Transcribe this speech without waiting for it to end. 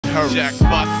Curse. Jack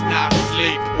must not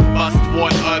sleep, must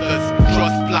warn others.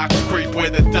 Trust blocks creep where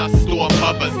the dust storm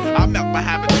hovers. I melt my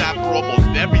habitat for almost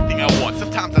everything I want.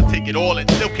 Sometimes I take it all and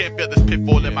still can't feel this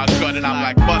pitfall in my gut. And I'm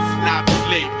like, must not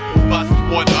sleep, must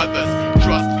warn others.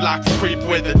 Trust blocks creep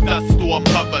where the dust storm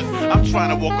hovers. I'm trying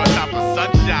to walk on top of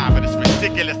sunshine, but it's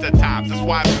ridiculous at times. That's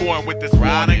why I'm touring with this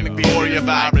riding the glory of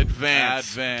our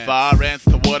advance. Fire ants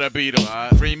to water beetles,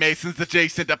 Freemasons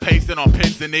adjacent to pacing on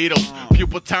pins and needles.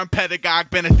 Pupil turn pedagogue,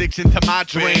 benediction to my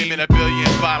dream. In a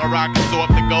billion bottle rockets off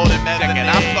the golden mezzanine.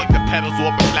 I plug the petals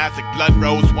off a classic blood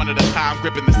rose one at a time,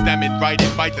 gripping the stem and right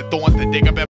and fight the thorns that dig up.